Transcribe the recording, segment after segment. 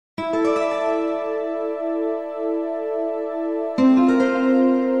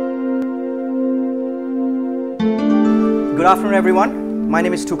Good afternoon, everyone. My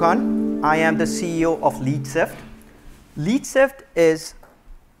name is Tukan. I am the CEO of LeadSift. LeadSift is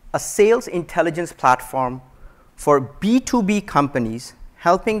a sales intelligence platform for B2B companies,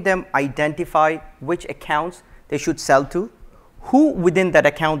 helping them identify which accounts they should sell to, who within that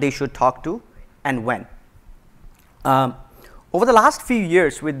account they should talk to, and when. Over the last few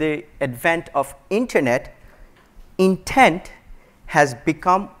years, with the advent of internet, intent has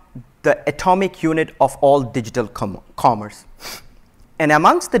become the atomic unit of all digital commerce. And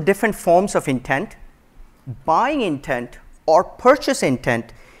amongst the different forms of intent, buying intent or purchase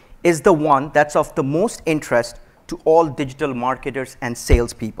intent is the one that's of the most interest to all digital marketers and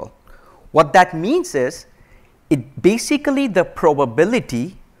salespeople. What that means is, it basically the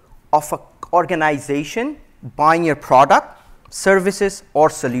probability of an organization buying your product, services,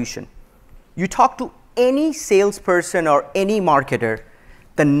 or solution. You talk to any salesperson or any marketer,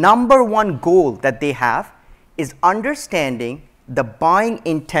 the number one goal that they have is understanding the buying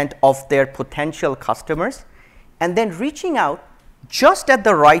intent of their potential customers and then reaching out just at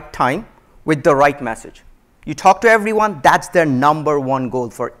the right time with the right message. You talk to everyone, that's their number one goal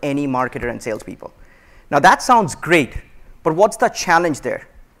for any marketer and salespeople. Now that sounds great, but what's the challenge there?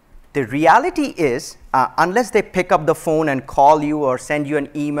 The reality is, unless they pick up the phone and call you or send you an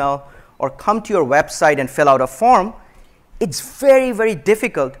email or come to your website and fill out a form, it's very, very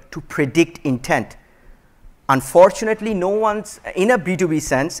difficult to predict intent. Unfortunately, no one's, in a B2B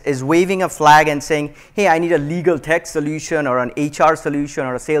sense, is waving a flag and saying, hey, I need a legal tech solution or an HR solution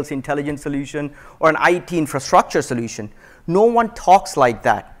or a sales intelligence solution or an IT infrastructure solution. No one talks like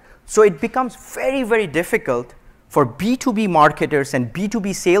that. So it becomes very, very difficult for B2B marketers and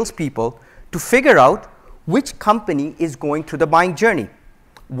B2B salespeople to figure out which company is going through the buying journey.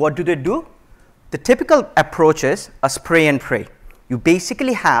 What do they do? The typical approach is a spray and pray. You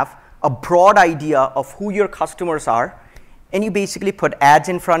basically have a broad idea of who your customers are, and you basically put ads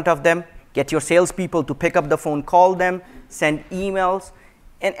in front of them, get your salespeople to pick up the phone, call them, send emails,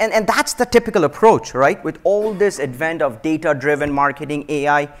 and that's the typical approach, right? With all this advent of data-driven marketing,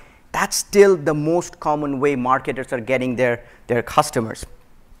 AI, that's still the most common way marketers are getting their customers.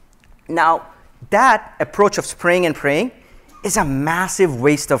 Now, that approach of spraying and praying is a massive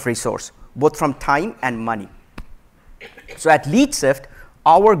waste of resource, both from time and money. So at LeadSift,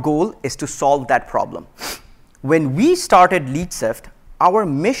 our goal is to solve that problem. When we started LeadSift, our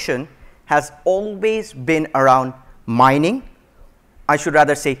mission has always been around mining, I should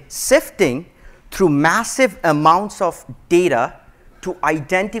rather say sifting through massive amounts of data to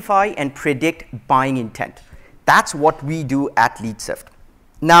identify and predict buying intent. That's what we do at LeadSift.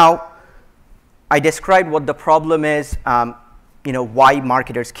 Now, I described what the problem is, why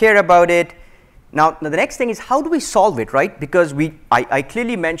marketers care about it. Now, the next thing is, how do we solve it, right? Because I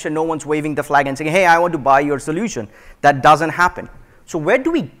clearly mentioned no one's waving the flag and saying, hey, I want to buy your solution. That doesn't happen. So where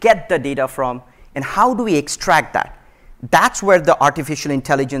do we get the data from, and how do we extract that? That's where the artificial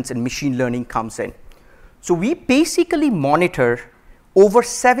intelligence and machine learning comes in. So we basically monitor over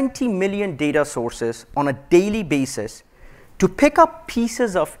 70 million data sources on a daily basis to pick up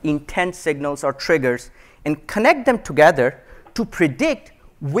pieces of intent signals or triggers and connect them together to predict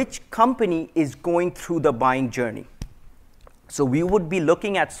which company is going through the buying journey. So we would be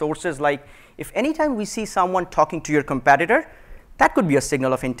looking at sources like, if anytime we see someone talking to your competitor, that could be a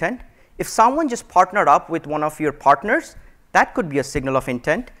signal of intent. If someone just partnered up with one of your partners, that could be a signal of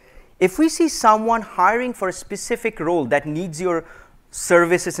intent. If we see someone hiring for a specific role that needs your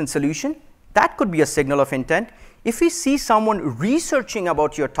services and solution, that could be a signal of intent. If we see someone researching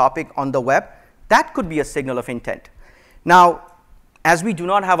about your topic on the web, that could be a signal of intent. Now, as we do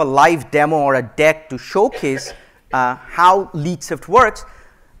not have a live demo or a deck to showcase how LeadSift works,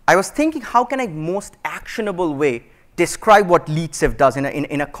 I was thinking, how can I most actionable way describe what LeadSift does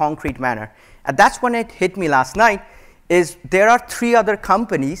in a concrete manner? And that's when it hit me last night, is there are 3 other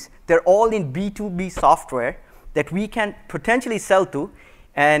companies, they're all in B2B software that we can potentially sell to,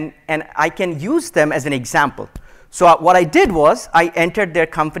 and I can use them as an example. So what I did was, I entered their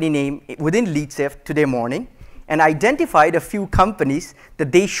company name within LeadSift today morning, and identified a few companies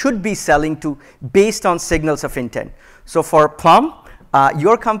that they should be selling to based on signals of intent. So for Plum,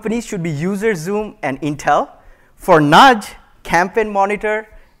 your companies should be UserZoom and Intel. For Nudge, Campaign Monitor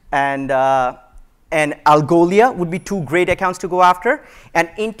and Algolia would be 2 great accounts to go after. And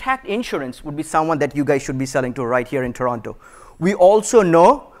Intact Insurance would be someone that you guys should be selling to right here in Toronto. We also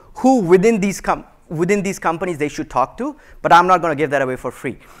know who within these companies they should talk to, but I'm not going to give that away for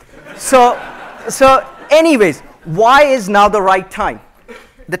free. So anyways, why is now the right time?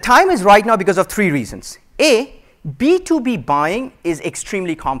 The time is right now because of 3 reasons. A, B2B buying is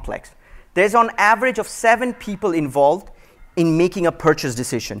extremely complex. There's on average of 7 people involved in making a purchase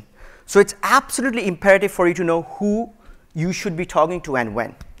decision. So it's absolutely imperative for you to know who you should be talking to and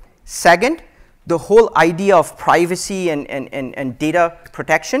when. Second, the whole idea of privacy and data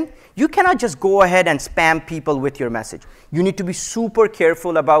protection, you cannot just go ahead and spam people with your message. You need to be super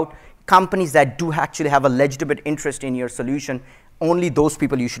careful about companies that do actually have a legitimate interest in your solution. Only those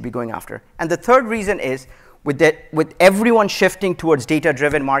people you should be going after. And the third reason is, with everyone shifting towards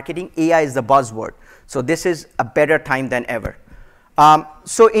data-driven marketing, AI is the buzzword. So this is a better time than ever.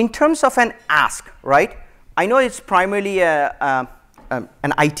 So in terms of an ask, right? I know it's primarily an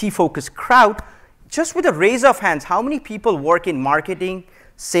IT-focused crowd. Just with a raise of hands, how many people work in marketing,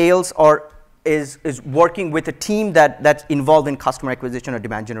 sales, or is working with a team that's involved in customer acquisition or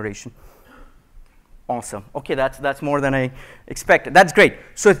demand generation? Awesome. Okay, that's more than I expected. That's great.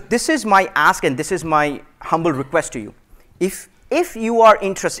 So this is my ask, and this is my humble request to you. If you are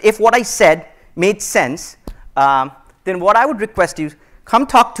interested, if what I said made sense, then what I would request you, come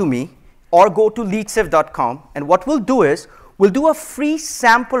talk to me or go to leadsift.com, and what we'll do is we'll do a free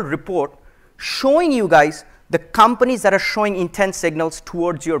sample report showing you guys the companies that are showing intent signals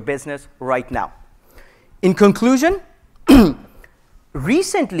towards your business right now. In conclusion,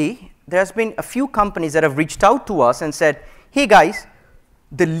 recently there's been a few companies that have reached out to us and said, hey guys,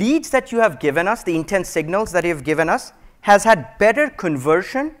 the leads that you have given us, the intent signals that you have given us, has had better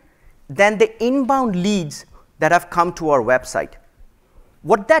conversion than the inbound leads that have come to our website.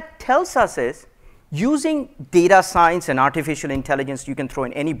 What that tells us is, using data science and artificial intelligence, you can throw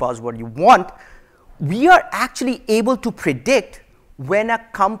in any buzzword you want, we are actually able to predict when a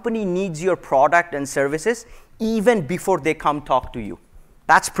company needs your product and services even before they come talk to you.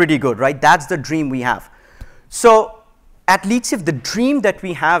 That's pretty good, right? That's the dream we have. So at LeadSift, the dream that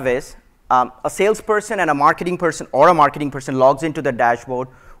we have is a salesperson and a marketing person logs into the dashboard,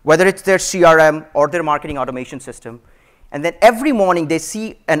 whether it's their CRM or their marketing automation system, and then every morning they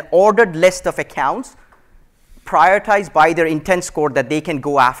see an ordered list of accounts prioritized by their intent score that they can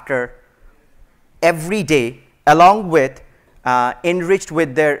go after every day, along with enriched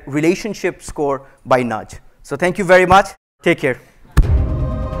with their relationship score by nudge. So thank you very much. Take care.